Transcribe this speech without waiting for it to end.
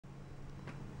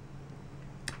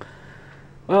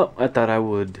Well, I thought I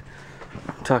would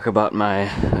talk about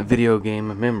my video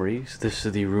game memories. This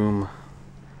is the room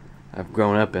I've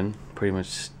grown up in, pretty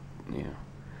much,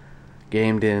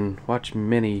 gamed in, watched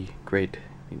many great,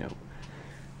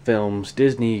 films,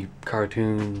 Disney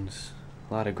cartoons,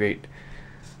 a lot of great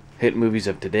hit movies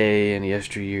of today and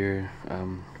yesteryear.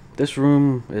 This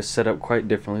room is set up quite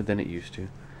differently than it used to.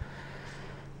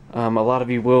 A lot of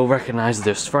you will recognize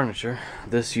this furniture.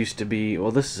 This used to be,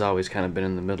 well, this has always kind of been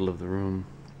in the middle of the room,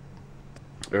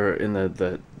 or in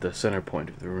the center point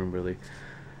of the room, really,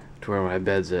 to where my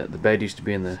bed's at. The bed used to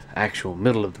be in the actual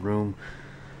middle of the room.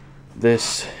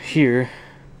 This here,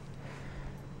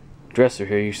 dresser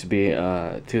here, used to be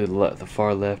to the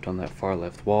far left, on that far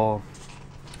left wall.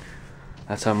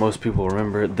 That's how most people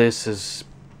remember it. This has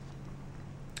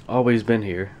always been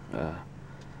here. Of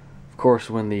course,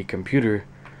 when the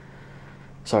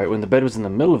bed was in the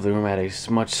middle of the room, I had a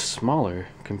much smaller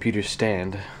computer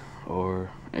stand,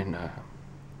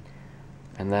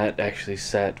 and that actually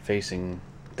sat facing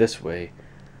this way,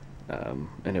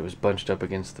 and it was bunched up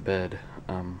against the bed.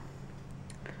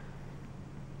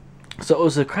 So it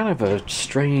was a kind of a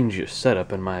strange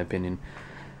setup, in my opinion.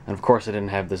 And of course, I didn't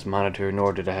have this monitor,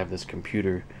 nor did I have this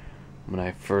computer when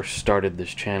I first started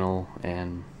this channel,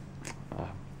 and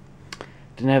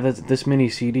didn't have this many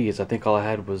CDs. I think all I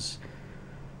had was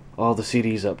all the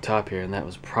CDs up top here, and that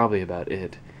was probably about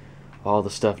it. All the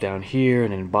stuff down here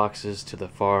and in boxes to the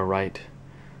far right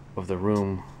of the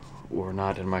room were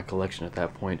not in my collection at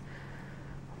that point.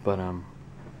 But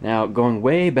now going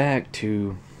way back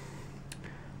to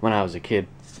when I was a kid,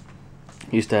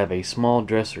 I used to have a small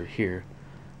dresser here,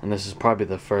 and this is probably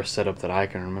the first setup that I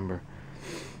can remember.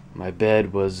 My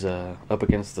bed was up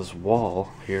against this wall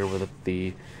here with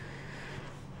the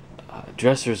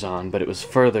dressers on, but it was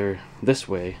further this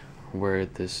way where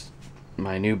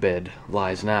my new bed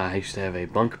lies now. I used to have a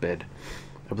bunk bed.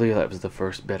 I believe that was the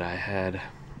first bed I had,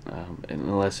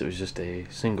 unless it was just a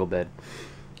single bed.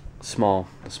 The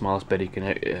smallest bed you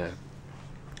can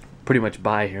pretty much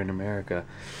buy here in America.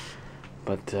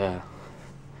 But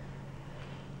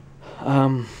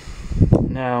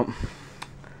now I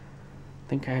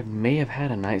think I may have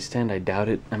had a nightstand. I doubt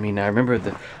it. I mean, I remember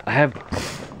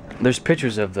there's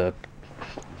pictures of the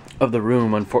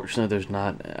room. Unfortunately, there's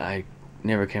not. I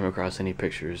never came across any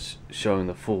pictures showing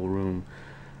the full room,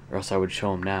 or else I would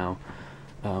show them now.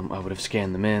 I would have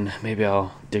scanned them in. Maybe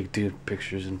I'll dig through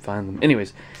pictures and find them.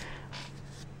 Anyways,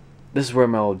 this is where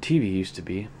my old TV used to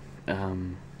be. Me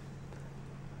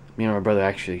and my brother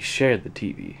actually shared the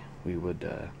TV.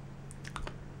 The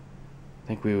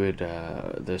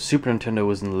Super Nintendo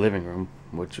was in the living room,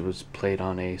 which was played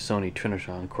on a Sony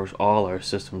Trinitron. Of course, all our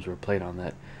systems were played on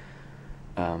that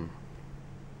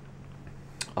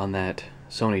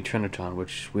Sony Trinitron,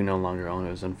 which we no longer own.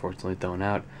 It was unfortunately thrown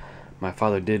out. My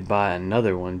father did buy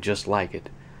another one just like it,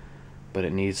 but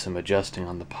it needs some adjusting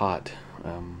on the pot,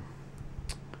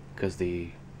 because the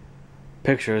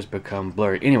picture has become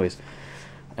blurry. Anyways,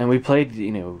 and we played,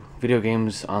 video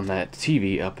games on that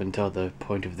TV up until the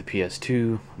point of the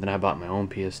PS2. Then I bought my own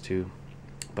PS2,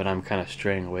 but I'm kind of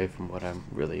straying away from what I'm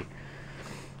really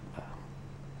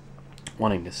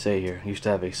wanting to say here. I used to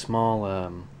have a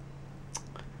small,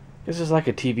 this is like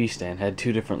a TV stand. Had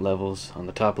two different levels. On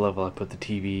the top level, I put the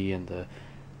TV, and I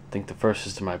think the first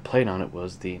system I played on it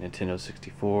was the Nintendo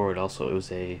 64. It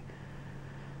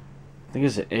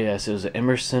was an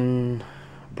Emerson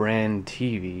brand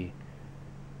TV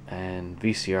and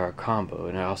VCR combo,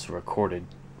 and I also recorded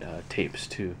tapes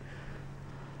too.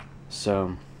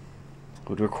 So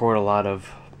would record a lot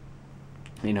of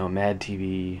Mad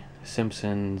TV,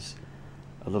 Simpsons,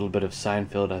 a little bit of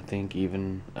Seinfeld, I think,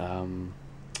 even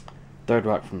Third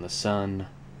Rock from the Sun,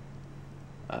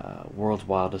 World's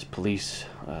Wildest Police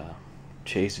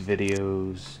chase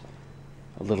videos,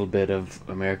 a little bit of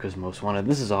America's Most Wanted.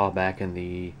 This is all back in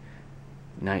the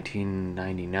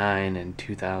 1999 and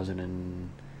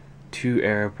 2002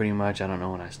 era, pretty much. I don't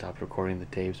know when I stopped recording the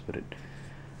tapes, but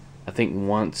I think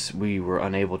once we were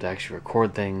unable to actually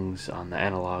record things on the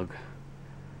analog,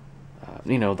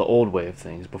 the old way of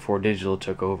things, before digital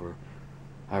took over.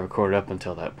 I recorded up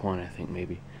until that point, I think,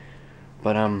 maybe.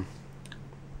 But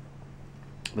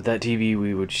with that TV,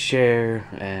 we would share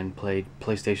and play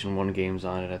PlayStation 1 games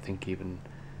on it. I think even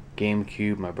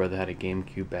GameCube. My brother had a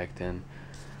GameCube back then.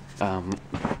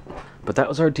 But that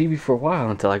was our TV for a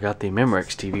while, until I got the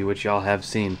Memorex TV, which y'all have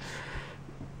seen.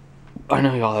 I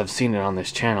know y'all have seen it on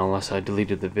this channel, unless I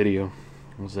deleted the video.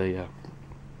 It was a, I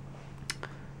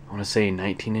want to say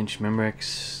 19-inch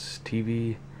Memorex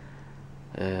TV.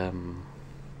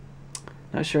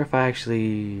 Not sure if I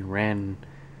actually ran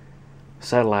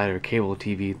satellite or cable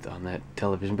TV on that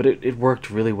television, but it worked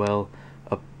really well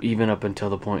even up until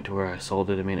the point to where I sold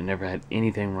it. I mean, it never had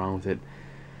anything wrong with it.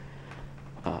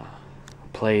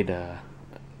 Played I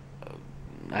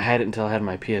had it until I had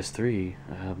my PS3.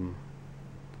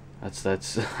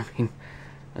 That's I mean,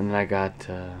 and then I got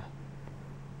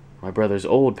my brother's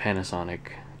old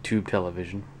Panasonic tube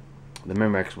television. The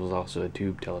Memorex was also a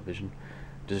tube television,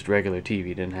 just regular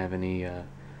TV. Didn't have any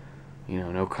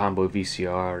no combo VCR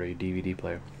or a DVD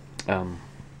player.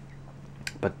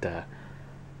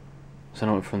 So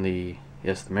I went from the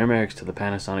Memorex to the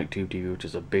Panasonic tube TV, which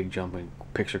is a big jump in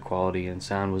picture quality, and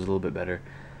sound was a little bit better.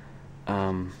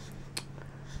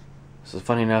 So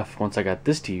funny enough, once I got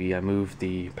this TV, I moved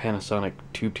the Panasonic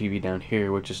tube TV down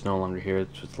here, which is no longer here.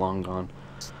 It's long gone.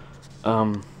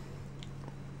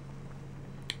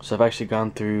 So I've actually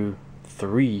gone through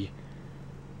 4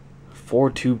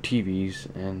 tube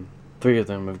TVs, and 3 of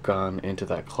them have gone into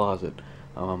that closet.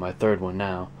 I'm on my 3rd one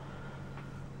now.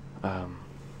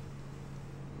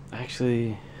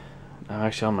 Actually, I'm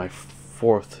actually on my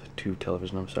 4th tube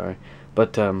television. I'm sorry,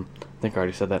 but I think I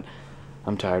already said that.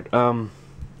 I'm tired.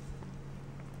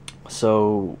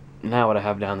 So now what I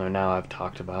have down there now, I've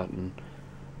talked about, and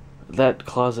that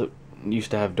closet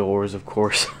used to have doors, of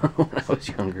course, when I was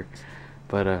younger.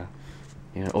 But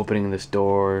opening this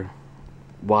door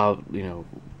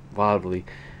wildly,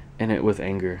 and it with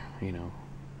anger,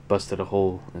 busted a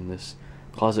hole in this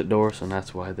closet door, so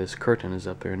that's why this curtain is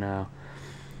up there now.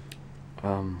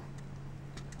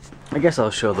 I guess I'll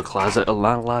show the closet. A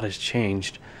lot has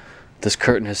changed. This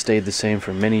curtain has stayed the same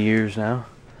for many years now,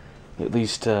 at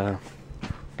least for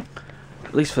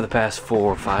the past 4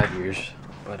 or 5 years.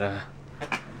 But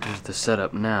here's the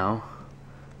setup now.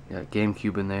 You got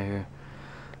GameCube in there,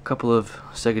 a couple of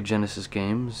Sega Genesis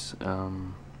games,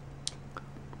 and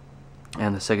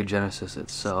the Sega Genesis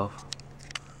itself.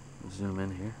 Zoom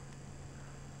in here.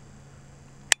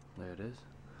 There it is.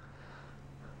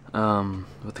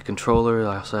 With the controller,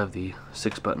 I also have the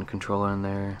 6-button controller in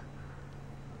there.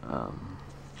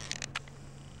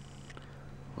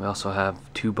 We also have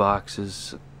 2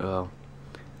 boxes, about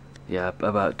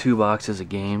 2 boxes of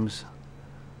games.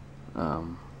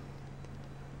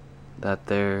 That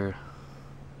there,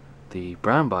 the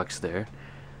brown box there,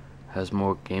 has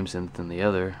more games in it than the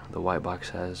other. The white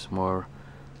box has more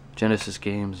Genesis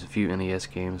games, a few NES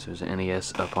games. There's an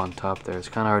NES up on top there. It's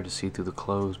kind of hard to see through the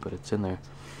clothes, but it's in there.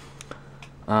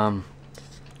 But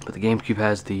the GameCube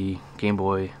has the Game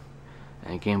Boy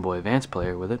and Game Boy Advance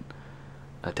player with it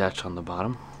attached on the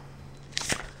bottom.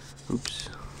 Oops.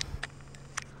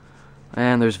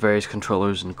 And there's various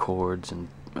controllers and cords, and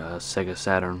Sega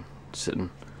Saturn sitting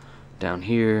down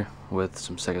here with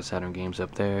some Sega Saturn games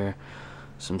up there.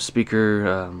 Some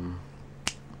speaker,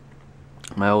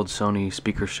 my old Sony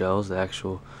speaker shells,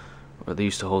 they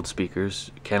used to hold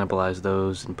speakers, cannibalized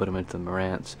those and put them into the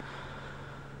Marantz.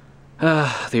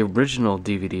 The original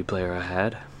DVD player I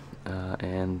had,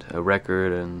 and a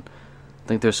record, and I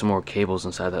think there's some more cables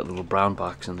inside that little brown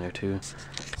box in there too.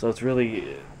 So it's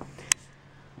really,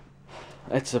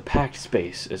 it's a packed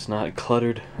space. It's not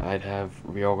cluttered. I'd have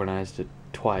reorganized it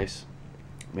twice,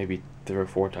 maybe 3 or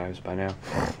 4 times by now.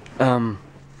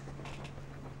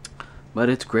 But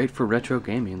it's great for retro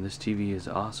gaming. This TV is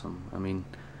awesome. I mean,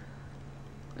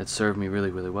 it served me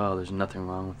really well. There's nothing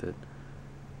wrong with it.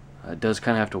 It does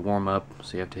kind of have to warm up,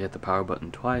 so you have to hit the power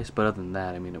button twice, but other than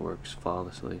that, I mean, it works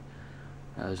flawlessly.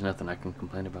 There's nothing I can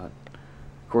complain about.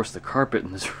 Of course, the carpet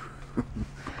in this room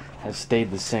has stayed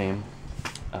the same.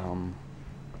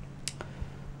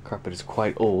 Carpet is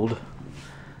quite old.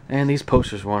 And these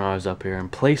posters were when I was up here. In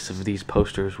place of these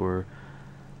posters were,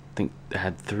 I think,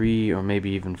 had 3 or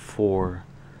maybe even 4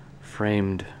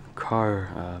 framed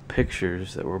car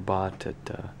pictures that were bought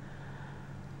at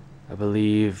I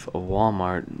believe a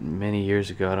Walmart many years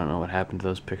ago. I don't know what happened to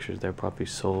those pictures. They're probably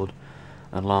sold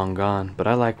and long gone. But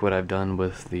I like what I've done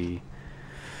with the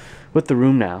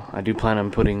room now. I do plan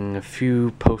on putting a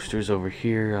few posters over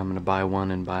here. I'm gonna buy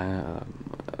one and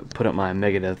put up my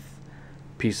Megadeth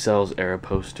Peace Sells era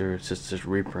poster. It's just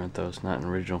reprint though. It's not an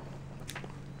original.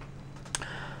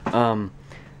 And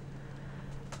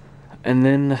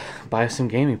then buy some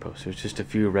gaming posters. Just a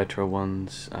few retro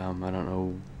ones. I don't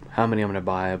know how many I'm gonna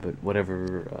buy, but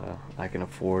whatever I can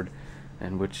afford,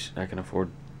 and which I can afford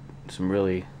some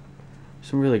really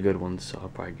good ones. So I'll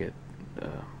probably get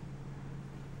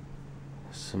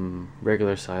some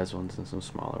regular size ones and some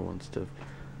smaller ones to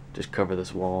just cover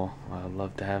this wall. I'd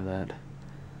love to have that.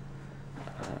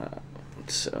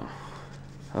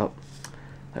 Oh,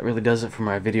 that really does it for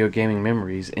my video gaming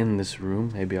memories in this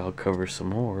room. Maybe I'll cover some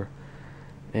more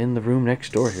in the room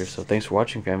next door here. So thanks for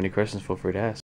watching. If you have any questions, feel free to ask.